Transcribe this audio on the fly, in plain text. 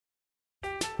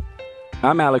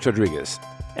I'm Alex Rodriguez.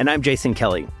 And I'm Jason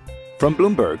Kelly. From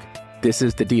Bloomberg, this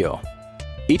is The Deal.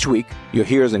 Each week, you'll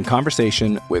hear us in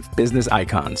conversation with business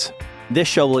icons. This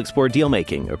show will explore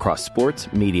deal-making across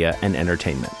sports, media, and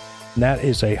entertainment. That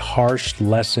is a harsh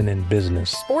lesson in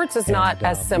business. Sports is not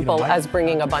as simple as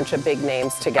bringing a bunch of big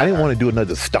names together. I didn't want to do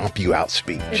another stomp you out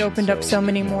speech. It opened up so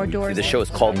many more doors. The show is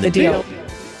called The Deal.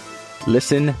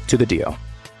 Listen to The Deal.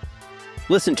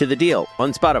 Listen to The Deal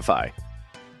on Spotify.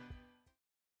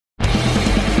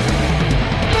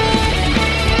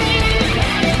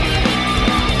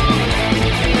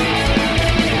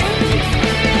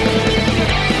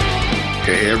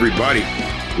 Hey everybody,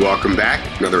 welcome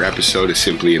back. Another episode of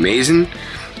Simply Amazing.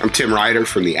 I'm Tim Ryder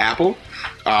from The Apple.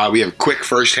 We have a quick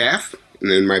first half,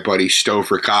 and then my buddy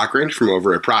Stouffer Cochran from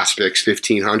over at Prospects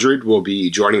 1500 will be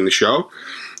joining the show.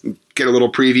 Get a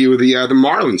little preview of the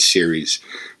Marlins series.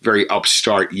 Very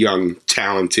upstart, young,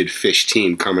 talented Fish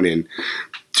team coming in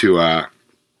to, I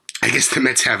guess the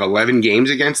Mets have 11 games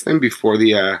against them before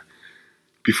the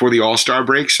All-Star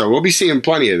break, so we'll be seeing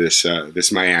plenty of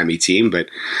this Miami team. But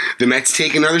the Mets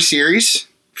take another series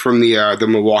from the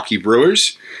Milwaukee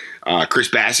Brewers. Chris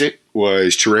Bassett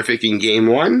was terrific in Game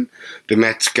 1. The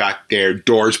Mets got their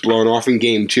doors blown off in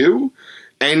Game 2,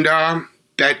 and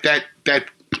that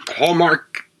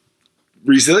hallmark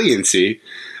resiliency,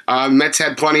 Mets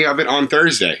had plenty of it on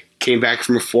Thursday. Came back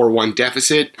from a 4-1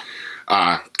 deficit,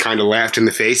 kind of laughed in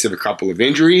the face of a couple of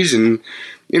injuries, and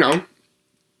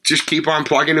just keep on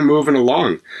plugging and moving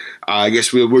along. I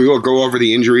guess we will go over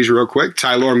the injuries real quick.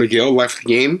 Tylor Megill left the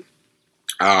game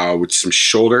with some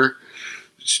shoulder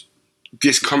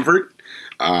discomfort.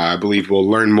 I believe we'll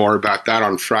learn more about that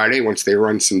on Friday once they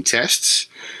run some tests.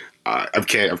 Of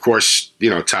course,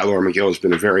 Tylor Megill has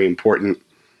been a very important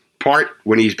part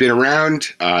when he's been around.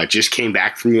 Just came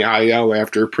back from the IL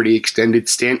after a pretty extended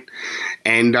stint.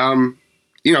 And,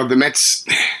 the Mets...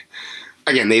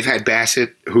 Again, they've had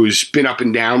Bassett, who's been up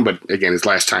and down, but again, his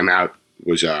last time out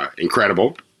was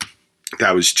incredible.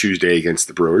 That was Tuesday against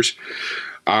the Brewers.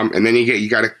 And then you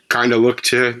got to kind of look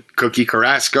to Cookie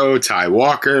Carrasco, Ty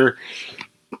Walker,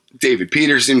 David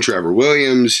Peterson, Trevor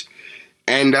Williams,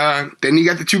 and then you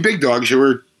got the two big dogs who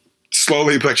are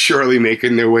slowly but surely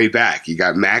making their way back. You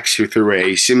got Max, who threw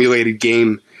a simulated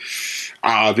game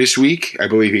this week. I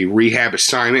believe a rehab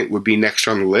assignment would be next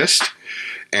on the list,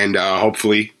 and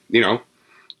hopefully,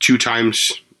 two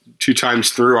times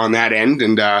through on that end.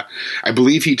 And I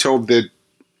believe he told the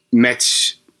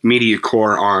Mets media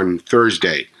corps on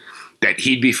Thursday that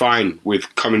he'd be fine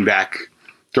with coming back,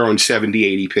 throwing 70,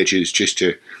 80 pitches just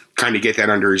to kind of get that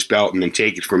under his belt and then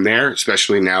take it from there,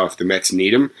 especially now if the Mets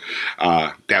need him.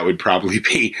 That would probably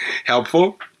be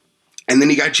helpful. And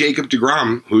then you got Jacob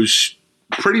deGrom, who's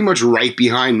pretty much right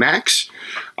behind Max.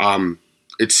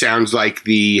 It sounds like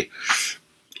the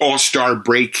All-Star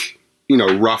break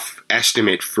rough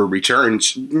estimate for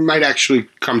returns might actually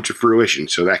come to fruition.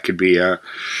 So that could be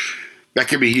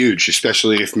huge,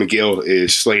 especially if Megill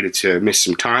is slated to miss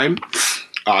some time.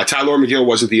 Tylor Megill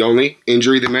wasn't the only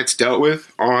injury the Mets dealt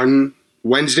with on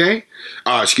Thursday.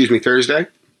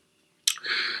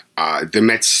 The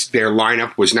Mets, their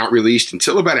lineup was not released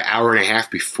until about an hour and a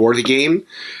half before the game.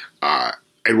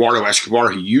 Eduardo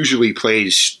Escobar, who usually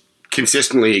plays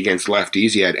consistently against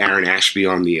lefties. He had Aaron Ashby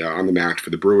on the mound for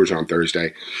the Brewers on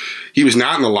Thursday. He was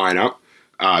not in the lineup.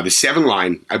 The 7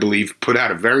 line, I believe, put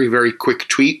out a very, very quick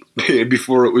tweet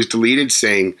before it was deleted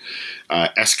saying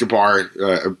Escobar,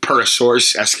 per a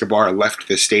source, Escobar left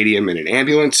the stadium in an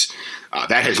ambulance.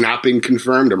 That has not been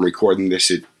confirmed. I'm recording this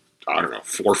at,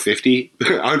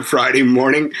 4:50 on Friday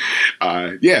morning.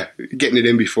 Getting it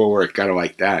in before work. Gotta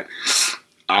like that.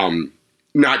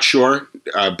 Not sure.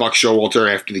 Buck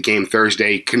Showalter, after the game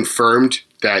Thursday, confirmed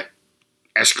that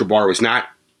Escobar was not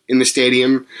in the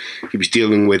stadium. He was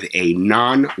dealing with a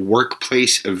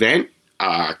non-workplace event,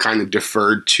 kind of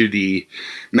deferred to the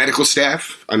medical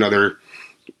staff.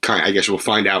 I guess we'll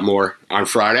find out more on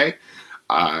Friday.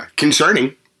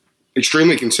 Concerning,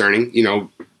 extremely concerning.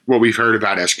 What we've heard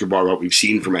about Escobar, what we've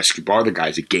seen from Escobar. The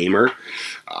guy's a gamer,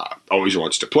 always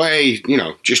wants to play.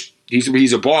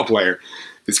 He's a ball player.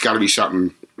 It's got to be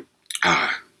something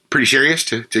pretty serious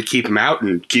to keep him out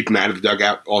and keep him out of the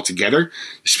dugout altogether,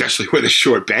 especially with a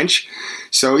short bench.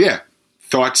 So,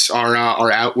 thoughts are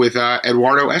out with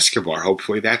Eduardo Escobar.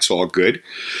 Hopefully that's all good.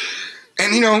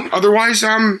 And, otherwise,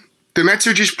 the Mets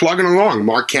are just plugging along.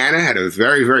 Mark Canha had a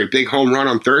very, very big home run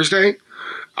on Thursday.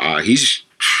 He's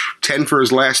 10 for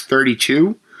his last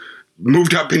 32.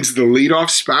 Moved up into the leadoff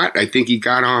spot. I think he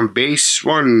got on base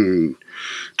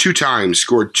 2 times,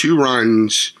 scored 2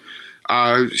 runs.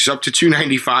 He's up to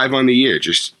 295 on the year.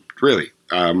 Just really,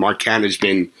 Mark Canha has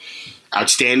been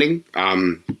outstanding.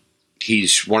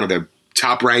 He's one of the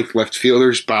top-ranked left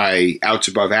fielders by outs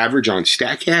above average on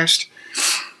StatCast.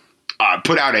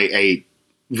 Put out a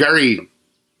very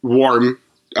warm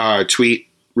tweet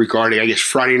regarding, I guess,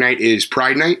 Friday night is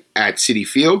Pride Night at Citi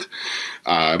Field.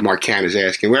 Mark Cann is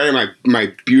asking, where are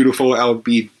my beautiful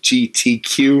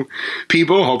LGBTQ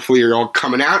people? Hopefully you're all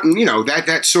coming out. And,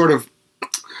 that sort of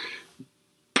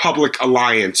public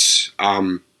alliance,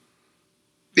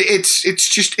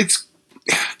 it's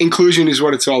inclusion is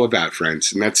what it's all about,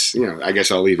 friends. And that's, I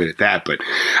guess I'll leave it at that. But,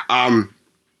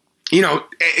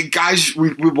 guys,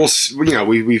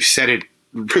 we've said it,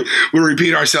 we'll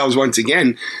repeat ourselves once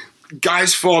again.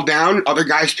 Guys fall down, other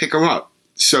guys pick them up.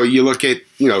 So you look at,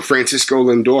 Francisco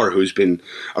Lindor, who's been,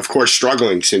 of course,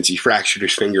 struggling since he fractured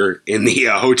his finger in the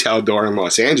hotel door in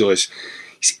Los Angeles.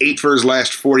 He's 8 for his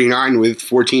last 49 with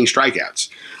 14 strikeouts.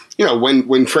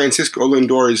 When Francisco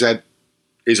Lindor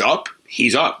is up,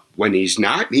 he's up. When he's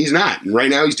not, he's not. And right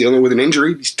now he's dealing with an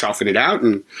injury. He's toughing it out,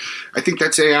 and I think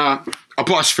that's a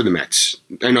plus for the Mets.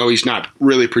 I know he's not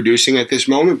really producing at this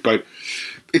moment, but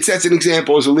it sets an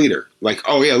example as a leader. Like,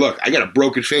 oh yeah, look, I got a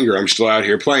broken finger. I'm still out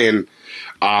here playing.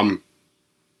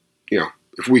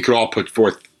 If we could all put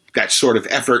forth that sort of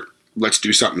effort, let's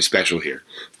do something special here.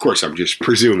 Of course, I'm just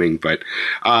presuming, but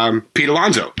Pete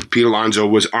Alonso. Pete Alonso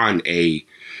was on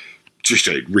just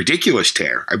a ridiculous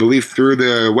tear, I believe, through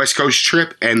the West Coast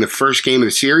trip and the first game of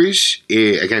the series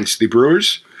against the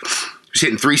Brewers. He was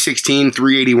hitting .316,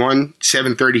 .381,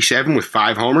 .737 with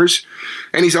 5 homers,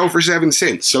 and he's 0 for 7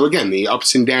 since. So again, the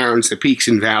ups and downs, the peaks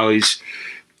and valleys,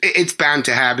 it's bound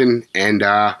to happen. And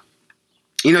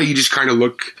you just kind of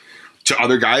look to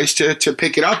other guys to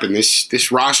pick it up, and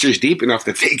this roster is deep enough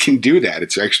that they can do that.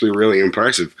 It's actually really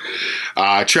impressive.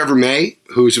 Trevor May,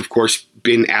 who's of course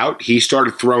been out, he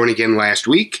started throwing again last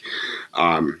week.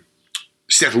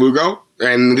 Seth Lugo,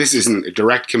 and this isn't a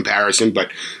direct comparison,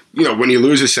 but when you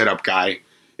lose a setup guy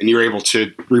and you're able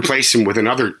to replace him with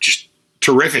another just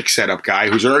terrific setup guy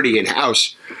who's already in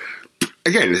house,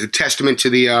 again, it's a testament to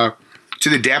the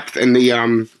depth and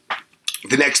the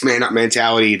next man up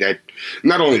mentality that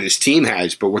not only this team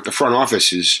has, but what the front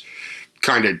office is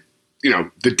kind of,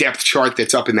 the depth chart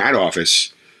that's up in that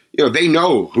office. They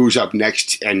know who's up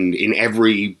next and in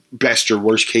every best or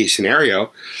worst case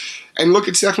scenario. And look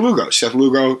at Seth Lugo. Seth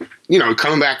Lugo,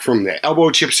 coming back from the elbow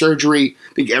chip surgery,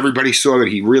 I think everybody saw that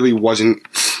he really wasn't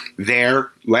there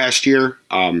last year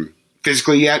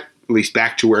physically yet, at least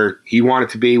back to where he wanted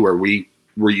to be, where we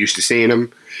were used to seeing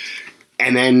him.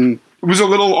 And then it was a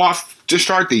little off to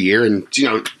start the year, and,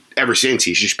 ever since,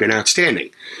 he's just been outstanding.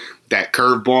 That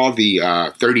curveball, the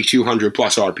 3,200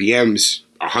 plus RPMs,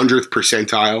 100th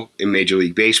percentile in Major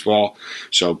League Baseball,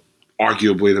 so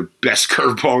arguably the best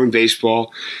curveball in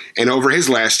baseball. And over his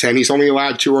last 10, he's only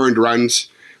allowed 2 earned runs,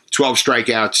 12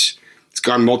 strikeouts. It's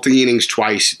gone multi-innings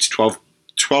twice. It's 12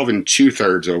 and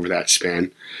 2/3 over that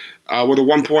span, with a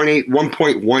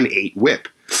 1.18 whip.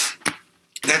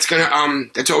 That's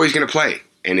always gonna play.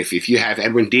 And if you have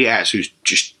Edwin Diaz, who's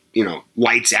just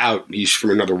lights out, he's from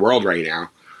another world right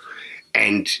now,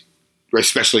 and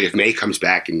especially if May comes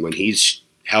back and when he's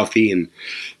healthy, and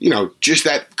just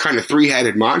that kind of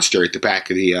 3-headed monster at the back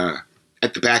of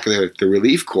the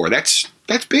relief corps. That's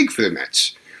big for the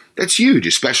Mets. That's huge,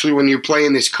 especially when you're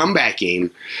playing this comeback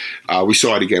game. We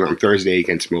saw it again on Thursday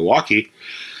against Milwaukee.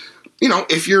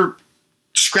 If you're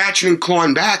scratching and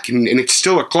clawing back, and it's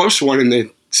still a close one in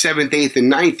the 7th, 8th,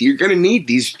 and 9th, you're going to need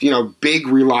these big,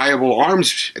 reliable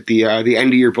arms at the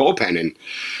end of your bullpen. And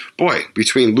boy,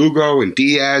 between Lugo and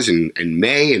Diaz and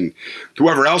May and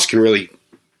whoever else can really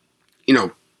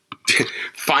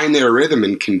find their rhythm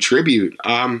and contribute.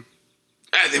 The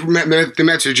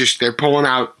Mets are they're pulling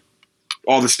out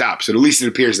all the stops, and at least it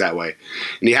appears that way.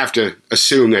 And you have to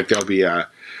assume that there'll be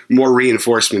more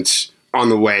reinforcements on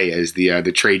the way as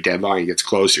the trade deadline gets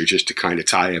closer, just to kind of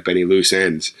tie up any loose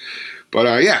ends. But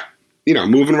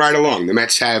moving right along. The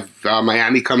Mets have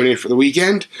Miami coming in for the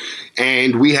weekend,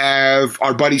 and we have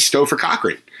our buddy Stouffer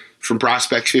Cochran from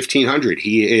Prospects 1500.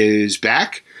 He is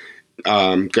back.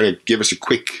 Going to give us a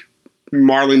quick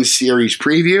Marlins series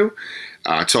preview,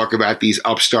 talk about these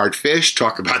upstart fish,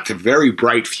 talk about the very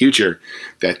bright future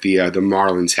that the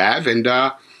Marlins have, and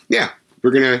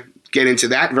we're going to get into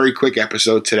that. Very quick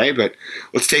episode today, but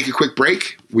let's take a quick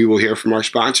break. We will hear from our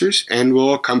sponsors, and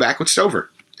we'll come back with Stouffer.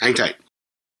 Hang tight.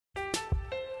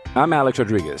 I'm Alex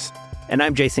Rodriguez. And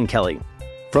I'm Jason Kelly.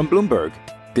 From Bloomberg,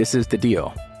 this is The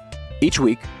Deal. Each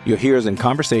week, you'll hear us in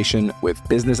conversation with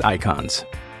business icons.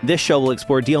 This show will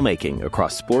explore deal-making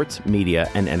across sports, media,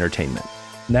 and entertainment.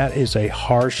 And that is a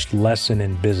harsh lesson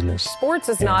in business. Sports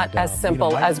is not as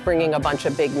simple as bringing a bunch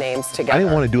of big names together. I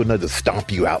didn't want to do another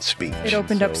stomp you out speech. It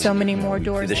opened up so many more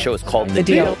doors. The show is called The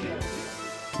Deal.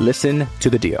 Listen to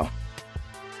the deal.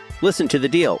 Listen to The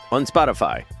Deal on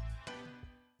Spotify.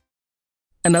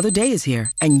 Another day is here,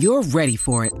 and you're ready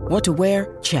for it. What to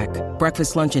wear? Check.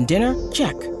 Breakfast, lunch, and dinner?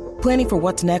 Check. Planning for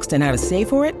what's next and how to save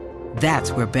for it?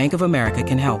 That's where Bank of America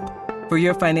can help. For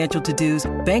your financial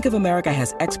to-dos, Bank of America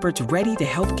has experts ready to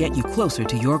help get you closer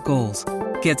to your goals.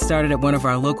 Get started at one of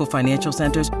our local financial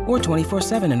centers or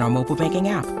 24/7 in our mobile banking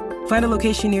app. Find a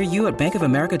location near you at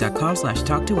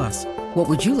bankofamerica.com/talktous. What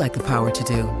would you like the power to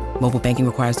do? Mobile banking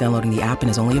requires downloading the app and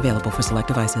is only available for select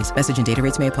devices. Message and data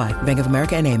rates may apply. Bank of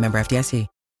America NA, member FDIC.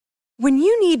 When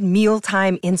you need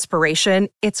mealtime inspiration,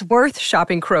 it's worth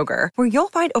shopping Kroger, where you'll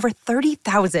find over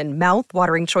 30,000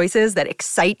 mouth-watering choices that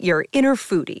excite your inner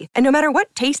foodie. And no matter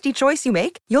what tasty choice you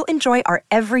make, you'll enjoy our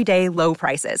everyday low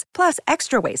prices, plus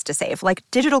extra ways to save, like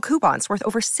digital coupons worth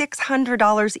over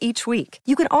 $600 each week.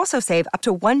 You can also save up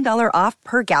to $1 off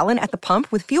per gallon at the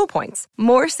pump with fuel points.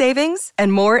 More savings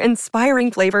and more inspiring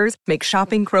flavors make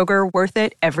shopping Kroger worth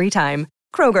it every time.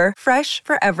 Kroger, fresh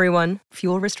for everyone.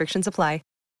 Fuel restrictions apply.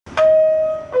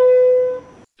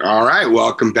 All right,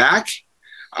 welcome back.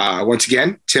 Once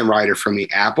again, Tim Ryder from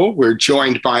the Apple. We're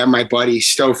joined by my buddy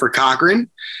Stouffer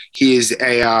Cochran. He is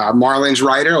a Marlins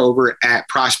writer over at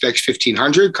Prospects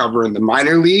 1500, covering the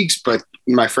minor leagues, but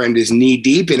my friend is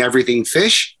knee-deep in everything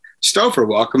fish. Stouffer,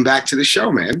 welcome back to the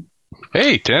show, man.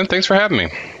 Hey, Tim, thanks for having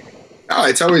me. Oh,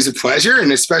 it's always a pleasure,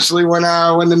 and especially when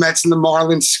the Mets and the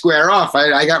Marlins square off.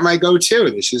 I got my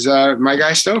go-to. This is my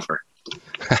guy Stouffer.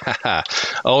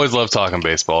 Always love talking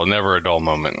baseball. Never a dull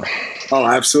moment. Oh,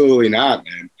 absolutely not,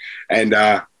 man. And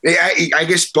I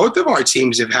guess both of our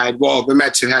teams have had, well, the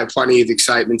Mets have had plenty of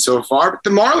excitement so far, but the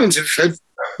Marlins have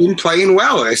been playing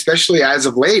well, especially as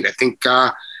of late. I think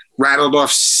rattled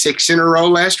off 6 in a row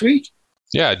last week.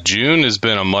 Yeah, June has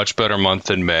been a much better month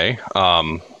than May.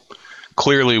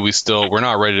 Clearly, we're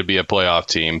not ready to be a playoff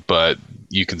team, but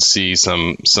you can see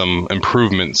some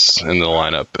improvements in the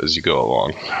lineup as you go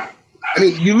along. I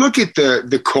mean, you look at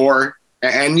the core,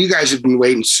 and you guys have been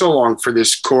waiting so long for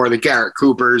this core, the Garrett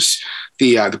Coopers,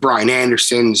 the Brian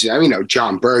Andersons,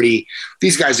 John Birdie.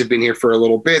 These guys have been here for a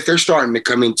little bit. They're starting to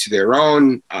come into their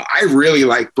own. I really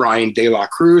like Brian De La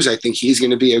Cruz. I think he's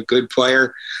going to be a good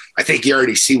player. I think you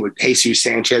already see what Jesus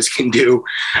Sanchez can do.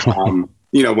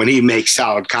 When he makes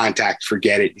solid contact,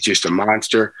 forget it. He's just a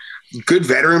monster. Good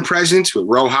veteran presence with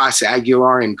Rojas,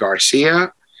 Aguilar, and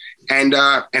Garcia. And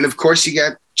of course, you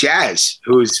got Jazz,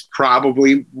 who's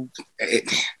probably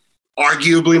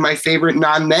arguably my favorite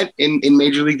non-Met in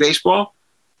Major League Baseball.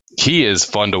 He is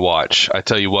fun to watch. I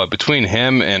tell you what, between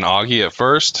him and Augie at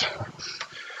first,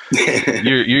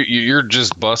 you're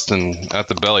just busting at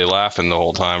the belly laughing the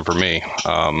whole time for me.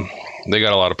 They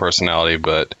got a lot of personality,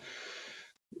 but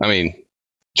I mean,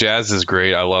 Jazz is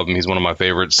great. I love him. He's one of my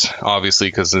favorites, obviously,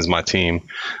 because he's my team.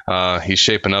 He's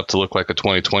shaping up to look like a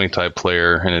 2020 type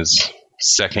player in his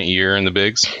second year in the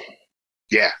bigs.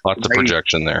 Yeah. Lots of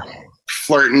projection there.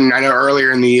 Flirting. I know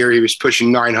earlier in the year he was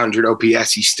pushing 900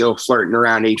 OPS. He's still flirting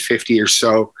around 850 or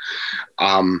so.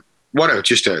 An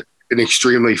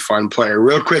extremely fun player.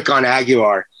 Real quick on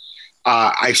Aguilar.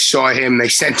 I saw him. They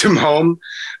sent him home.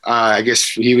 I guess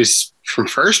he was from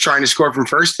first, trying to score from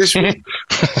first this week.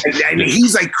 and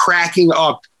he's like cracking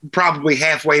up probably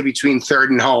halfway between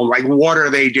third and home. Like, what are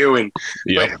they doing?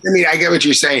 Yep. But, I mean, I get what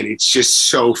you're saying. It's just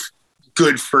so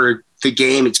good for the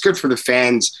game. It's good for the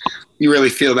fans. You really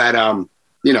feel that,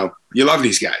 you love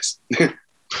these guys.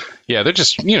 Yeah, they're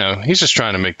just, he's just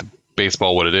trying to make the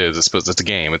baseball what it is. It's a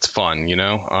game. It's fun,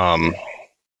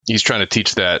 He's trying to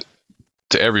teach that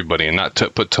to everybody and not to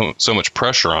put so much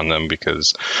pressure on them,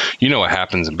 because what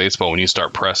happens in baseball when you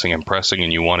start pressing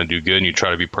and you want to do good and you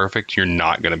try to be perfect, you're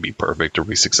not going to be perfect or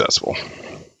be successful.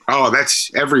 Oh,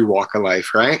 that's every walk of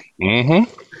life, right?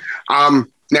 Mm-hmm.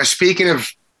 Now, speaking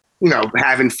of,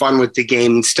 having fun with the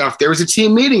game and stuff, there was a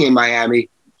team meeting in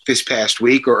Miami this past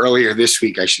week, or earlier this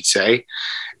week, I should say.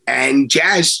 And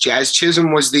Jazz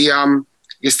Chisholm was the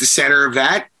center of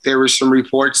that. There were some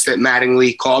reports that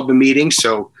Mattingly called the meeting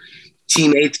so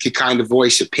teammates could kind of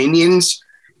voice opinions.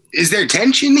 Is there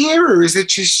tension here, or is it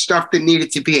just stuff that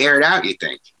needed to be aired out, you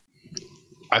think?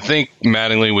 I think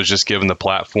Mattingly was just given the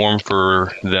platform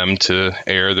for them to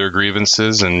air their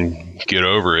grievances and get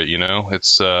over it.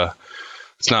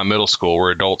 It's not middle school. We're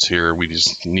adults here. We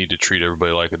just need to treat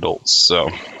everybody like adults.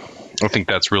 So I think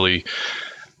that's really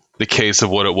the case of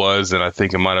what it was. And I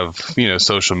think it might have,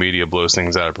 social media blows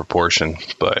things out of proportion.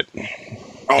 But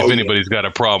if anybody's got a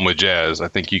problem with Jazz, I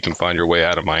think you can find your way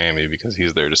out of Miami, because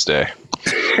he's there to stay.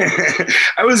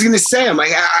 I was going to say,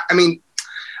 I mean,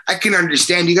 I can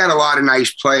understand you got a lot of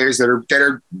nice players that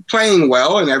are playing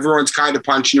well, and everyone's kind of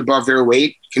punching above their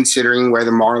weight considering where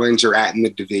the Marlins are at in the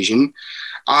division.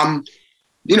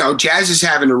 Jazz is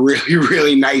having a really,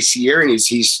 really nice year, and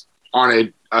he's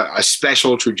on a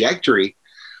special trajectory.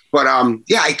 But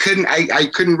I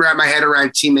couldn't wrap my head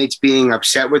around teammates being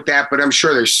upset with that. But I'm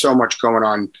sure there's so much going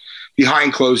on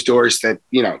behind closed doors that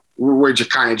we're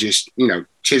just kind of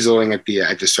chiseling at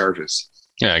the surface.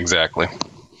 Yeah, exactly.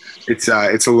 It's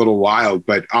a little wild,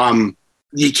 but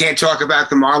you can't talk about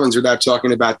the Marlins without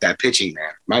talking about that pitching,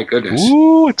 man. My goodness.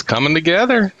 Ooh, it's coming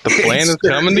together. The plan is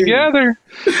coming together.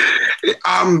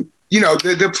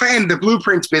 The plan, the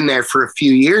blueprint's been there for a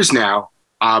few years now.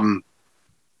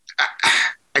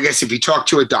 I guess if you talk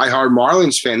to a diehard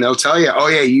Marlins fan, they'll tell you, "Oh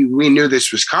yeah, we knew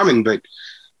this was coming," but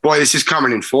boy, this is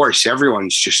coming in force.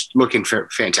 Everyone's just looking for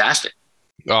fantastic.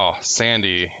 Oh,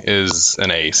 Sandy is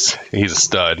an ace. He's a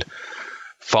stud.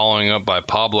 Following up by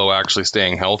Pablo actually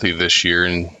staying healthy this year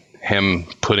and him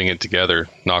putting it together,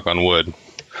 knock on wood.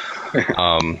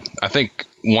 I think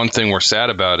one thing we're sad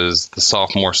about is the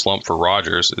sophomore slump for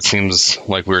Rogers. It seems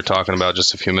like we were talking about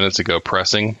just a few minutes ago,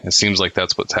 pressing. It seems like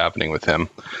that's what's happening with him.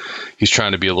 He's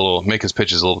trying to make his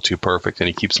pitches a little too perfect, and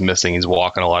he keeps missing. He's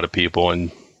walking a lot of people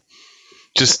and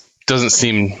just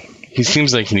he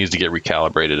seems like he needs to get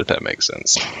recalibrated, if that makes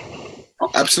sense.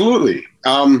 Absolutely.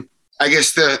 I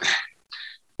guess the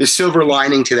silver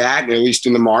lining to that, at least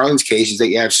in the Marlins case, is that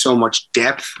you have so much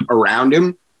depth around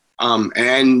him.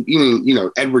 And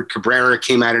Edward Cabrera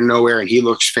came out of nowhere and he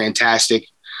looks fantastic.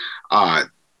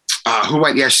 Who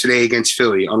went yesterday against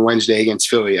Philly, on Wednesday against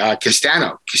Philly?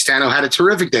 Castano. Castano had a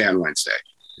terrific day on Wednesday.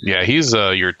 Yeah, he's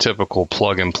your typical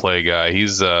plug and play guy.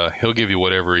 He'll give you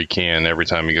whatever he can every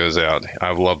time he goes out.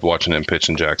 I've loved watching him pitch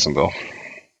in Jacksonville.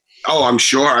 Oh, I'm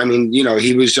sure. I mean,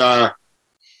 he was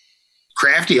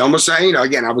crafty, almost.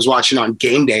 Again, I was watching on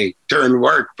game day during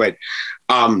work, but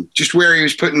just where he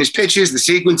was putting his pitches, the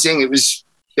sequencing,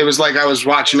 it was like I was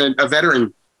watching a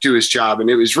veteran do his job, and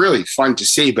it was really fun to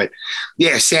see. But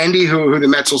yeah, Sandy, who the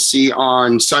Mets will see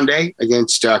on Sunday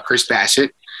against Chris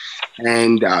Bassett,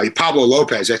 and Pablo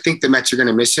Lopez. I think the Mets are going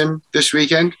to miss him this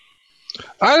weekend.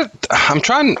 I've been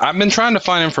trying to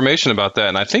find information about that,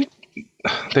 and I think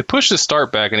they pushed his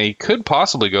start back, and he could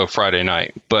possibly go Friday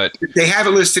night. But they have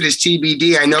it listed as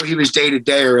TBD. I know he was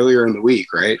day-to-day earlier in the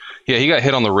week, right? Yeah, he got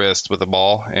hit on the wrist with a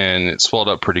ball, and it swelled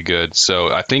up pretty good. So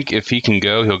I think if he can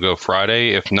go, he'll go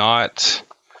Friday. If not,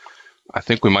 I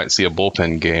think we might see a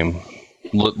bullpen game.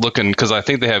 Looking, because I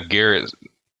think they have Garrett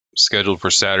scheduled for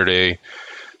Saturday.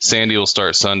 Sandy will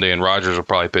start Sunday, and Rogers will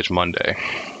probably pitch Monday.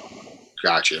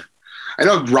 Gotcha. I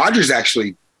know Rogers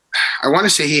actually, I want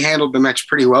to say he handled the Mets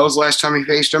pretty well as last time he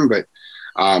faced them, but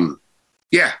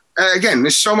again,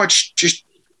 there's so much just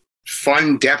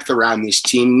fun depth around this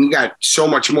team. We got so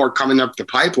much more coming up the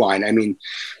pipeline. I mean,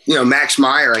 Max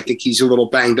Meyer, I think he's a little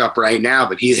banged up right now,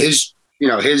 but his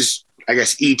I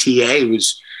guess ETA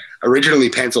was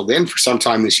originally penciled in for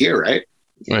sometime this year, right?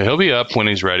 He'll be up when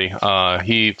he's ready.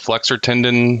 He flexor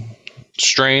tendon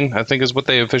strain, I think is what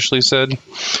they officially said.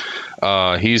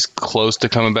 He's close to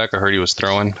coming back. I heard he was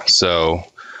throwing. So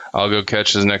I'll go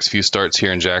catch his next few starts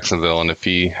here in Jacksonville. And if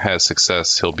he has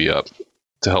success, he'll be up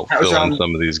to help fill in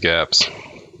some of these gaps.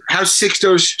 How's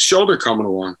Sixto's shoulder coming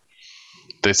along?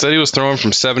 They said he was throwing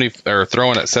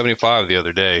throwing at 75 the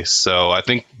other day. So I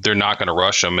think they're not going to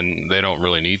rush him, and they don't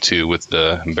really need to with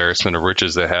the embarrassment of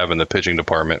riches they have in the pitching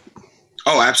department.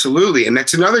 Oh, absolutely. And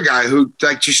that's another guy who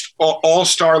just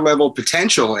all-star level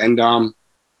potential. And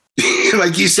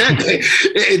like you said,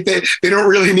 they don't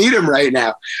really need him right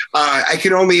now. I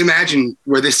can only imagine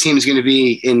where this team is going to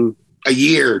be in a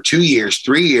year, 2 years,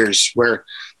 3 years, where,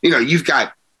 you've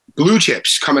got blue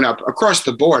chips coming up across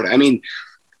the board. I mean,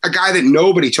 a guy that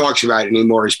nobody talks about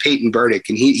anymore is Peyton Burdick,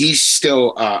 and he's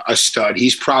still a stud.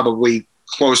 He's probably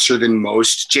closer than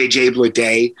most. J.J.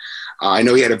 Bleday. I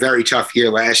know he had a very tough year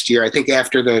last year. I think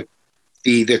after the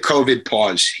COVID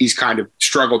pause, he's kind of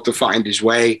struggled to find his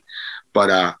way.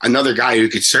 But another guy who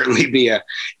could certainly be an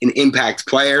impact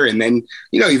player. And then,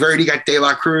 you've already got De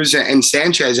La Cruz and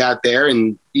Sanchez out there,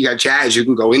 and you got Jazz who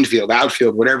can go infield,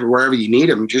 outfield, wherever you need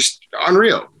him. Just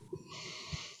unreal.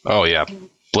 Oh, yeah.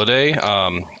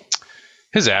 Bleday,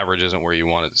 his average isn't where you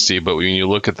want it to see, but when you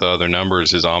look at the other numbers,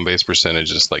 his on-base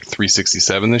percentage is like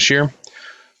 .367 this year.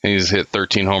 He's hit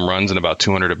 13 home runs and about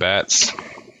 200 at-bats.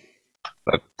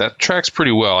 That tracks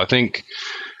pretty well. I think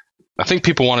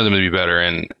people wanted him to be better,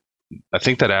 and I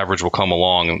think that average will come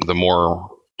along the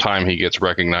more time he gets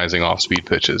recognizing off-speed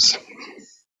pitches.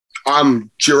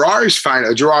 Gerard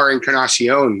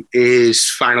Encarnacion is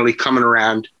finally coming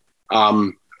around.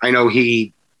 I know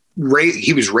he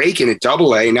was raking at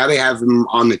Double-A. Now they have him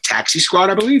on the taxi squad,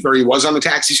 I believe, or he was on the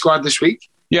taxi squad this week.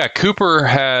 Yeah, Cooper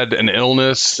had an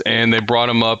illness, and they brought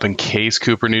him up in case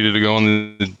Cooper needed to go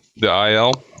on the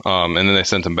IL, and then they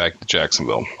sent him back to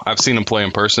Jacksonville. I've seen him play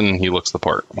in person, and he looks the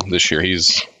part this year.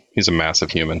 He's a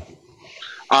massive human.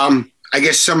 I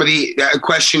guess some of the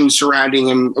questions surrounding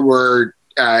him were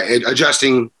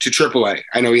adjusting to AAA.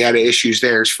 I know he had issues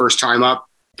there his first time up,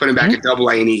 put him back at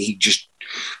AA, and he just,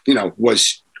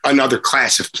 was another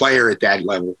class of player at that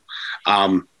level.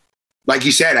 Like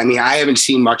you said, I mean, I haven't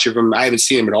seen much of him. I haven't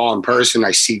seen him at all in person.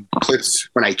 I see clips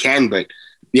when I can, but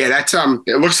yeah, that's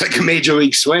it looks like a major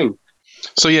league swing.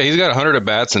 So yeah, he's got 100 at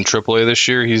bats in AAA this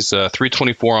year. He's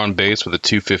 324 on base with a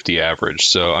 250 average.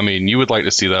 So I mean, you would like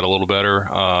to see that a little better,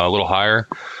 a little higher,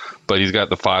 but he's got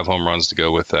the 5 home runs to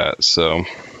go with that. So,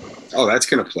 that's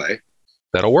gonna play.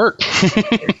 That'll work.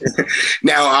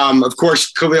 Now, of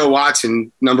course, Khalil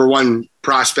Watson, number 1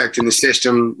 prospect in the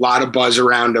system. A lot of buzz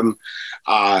around him.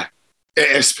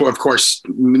 Of course,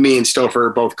 me and Stouffer are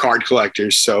both card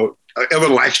collectors, so a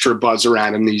little extra buzz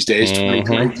around him these days.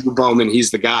 Bowman,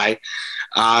 he's the guy.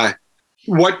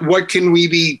 What can we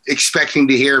be expecting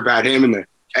to hear about him in the,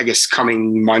 I guess,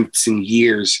 coming months and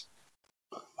years?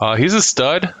 He's a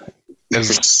stud.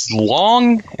 As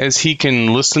long as he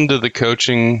can listen to the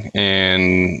coaching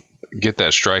and get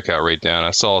that strikeout rate down.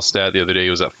 I saw a stat the other day. He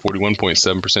was at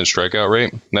 41.7% strikeout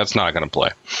rate. That's not going to play.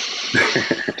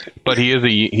 But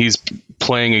he's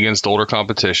playing against older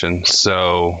competition.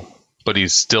 But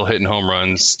he's still hitting home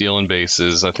runs, stealing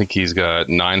bases. I think he's got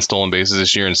 9 stolen bases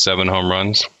this year and 7 home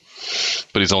runs.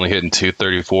 But he's only hitting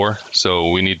 234.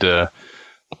 So we need to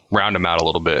round him out a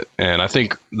little bit. And I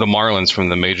think the Marlins, from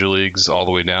the major leagues all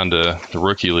the way down to the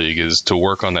rookie league, is to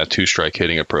work on that 2-strike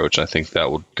hitting approach. I think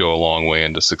that would go a long way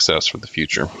into success for the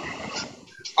future.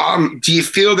 Do you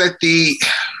feel that the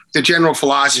general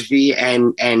philosophy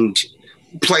and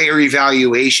player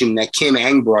evaluation that Kim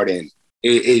Ng brought in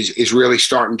is really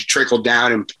starting to trickle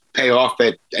down and pay off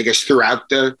throughout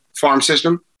the farm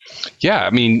system? Yeah, I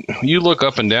mean, you look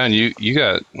up and down, you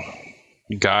got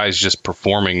guys just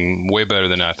performing way better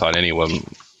than I thought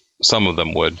some of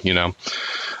them would,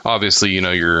 Obviously,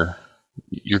 your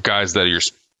guys that you're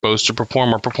supposed to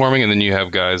perform are performing, and then you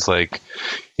have guys like,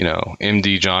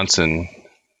 MD Johnson,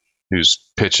 who's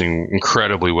pitching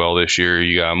incredibly well this year.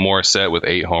 You got Morissette with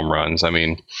 8 home runs. I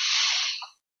mean,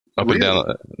 up and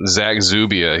down. Zach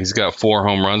Zubia, he's got 4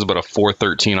 home runs, but a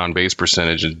 .413 on base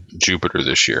percentage in Jupiter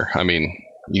this year. I mean,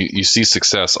 you see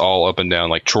success all up and down,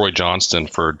 like Troy Johnston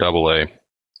for AA.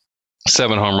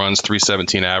 7 home runs,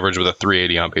 317 average with a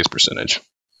 380 on base percentage.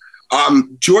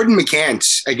 Jordan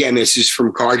McCants, again, this is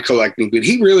from card collecting, but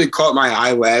he really caught my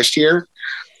eye last year.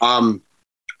 I'm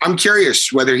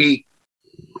curious whether he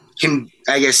can,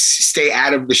 stay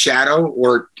out of the shadow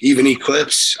or even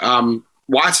eclipse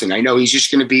Watson. I know he's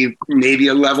just going to be maybe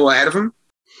a level ahead of him.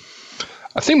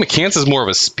 I think McCants is more of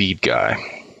a speed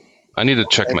guy. I need to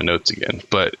check my notes again,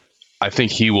 but I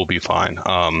think he will be fine.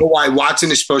 Why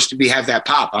Watson is supposed to have that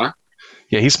pop, huh?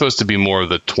 Yeah, he's supposed to be more of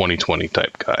the 2020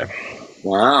 type guy.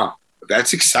 Wow,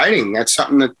 that's exciting. That's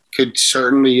something that could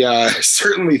certainly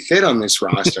fit on this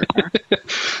roster.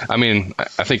 I mean,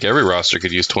 I think every roster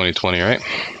could use 2020, right?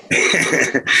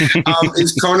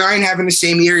 Is Conine having the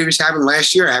same year he was having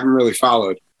last year? I haven't really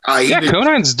followed.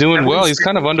 Conine's doing well. He's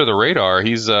kind of under the radar.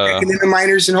 He's in the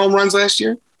minors in home runs last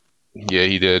year. Yeah,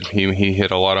 he did. He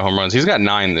hit a lot of home runs. He's got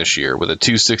 9 this year with a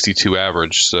 262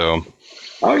 average. So,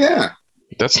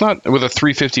 that's not with a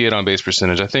 358 on base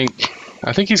percentage. I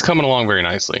think he's coming along very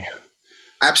nicely.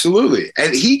 Absolutely,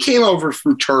 and he came over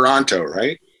from Toronto,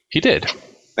 right? He did.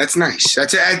 That's nice.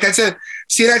 That's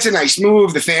a nice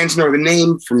move. The fans know the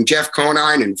name from Jeff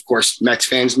Conine, and of course, Mets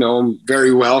fans know him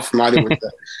very well from either with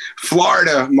the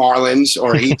Florida Marlins,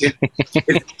 or he did.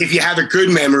 If you have a good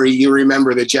memory, you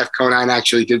remember that Jeff Conine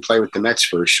actually did play with the Mets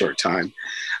for a short time.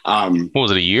 What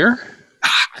was it, a year?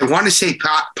 I want to say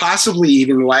possibly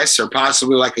even less, or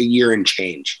possibly like a year and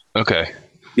change. Okay.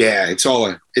 Yeah, it's all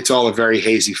a very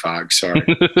hazy fog. Sorry.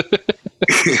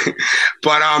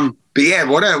 But yeah,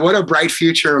 what a bright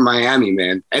future in Miami,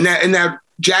 man. And now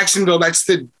Jacksonville, that's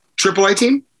the AAA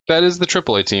team? That is the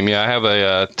AAA team. Yeah, I have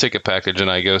a ticket package,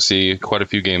 and I go see quite a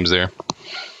few games there.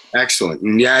 Excellent.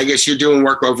 And yeah, I guess you're doing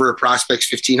work over at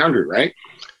Prospects 1500, right?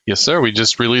 Yes, sir. We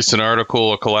just released an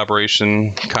article, a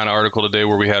collaboration kind of article today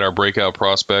where we had our breakout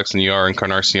prospects, and Yar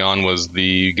Encarnacion was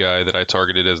the guy that I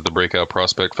targeted as the breakout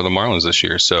prospect for the Marlins this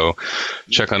year. So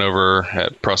check on over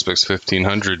at Prospects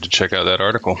 1500 to check out that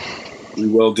article. We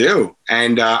will do.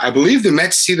 And I believe the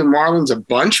Mets see the Marlins a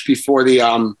bunch before the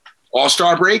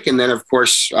All-Star break. And then, of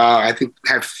course, I think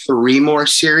have 3 more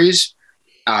series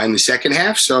in the second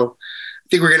half. So I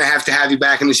think we're going to have you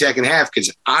back in the second half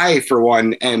because I, for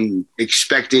one, am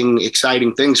expecting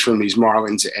exciting things from these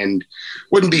Marlins and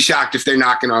wouldn't be shocked if they're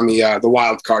knocking on the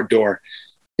wild card door.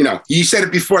 You know, you said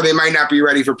it before, they might not be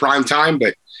ready for prime time,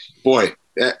 but boy,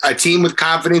 a team with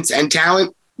confidence and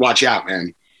talent, watch out,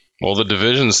 man. Well, the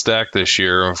division's stacked this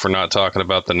year, if we're not talking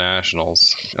about the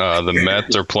Nationals. The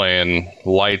Mets are playing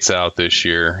lights out this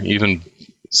year, even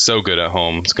so good at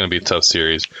home. It's going to be a tough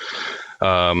series.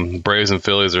 Braves and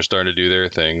Phillies are starting to do their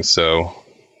thing, so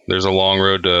there's a long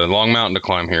mountain to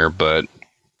climb here, but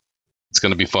it's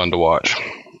going to be fun to watch.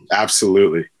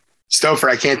 Absolutely. Stouffer,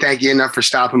 I can't thank you enough for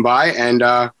stopping by, and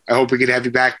I hope we could have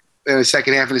you back in the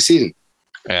second half of the season.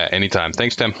 Anytime.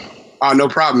 Thanks, Tim. No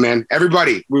problem, man.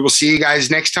 Everybody, we will see you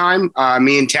guys next time.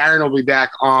 Me and Taryn will be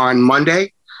back on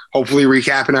Monday, hopefully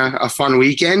recapping a fun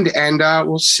weekend, and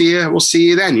we'll see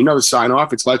you then. You know the sign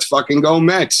off. It's Let's Fucking Go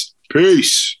Mets.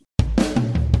 Peace.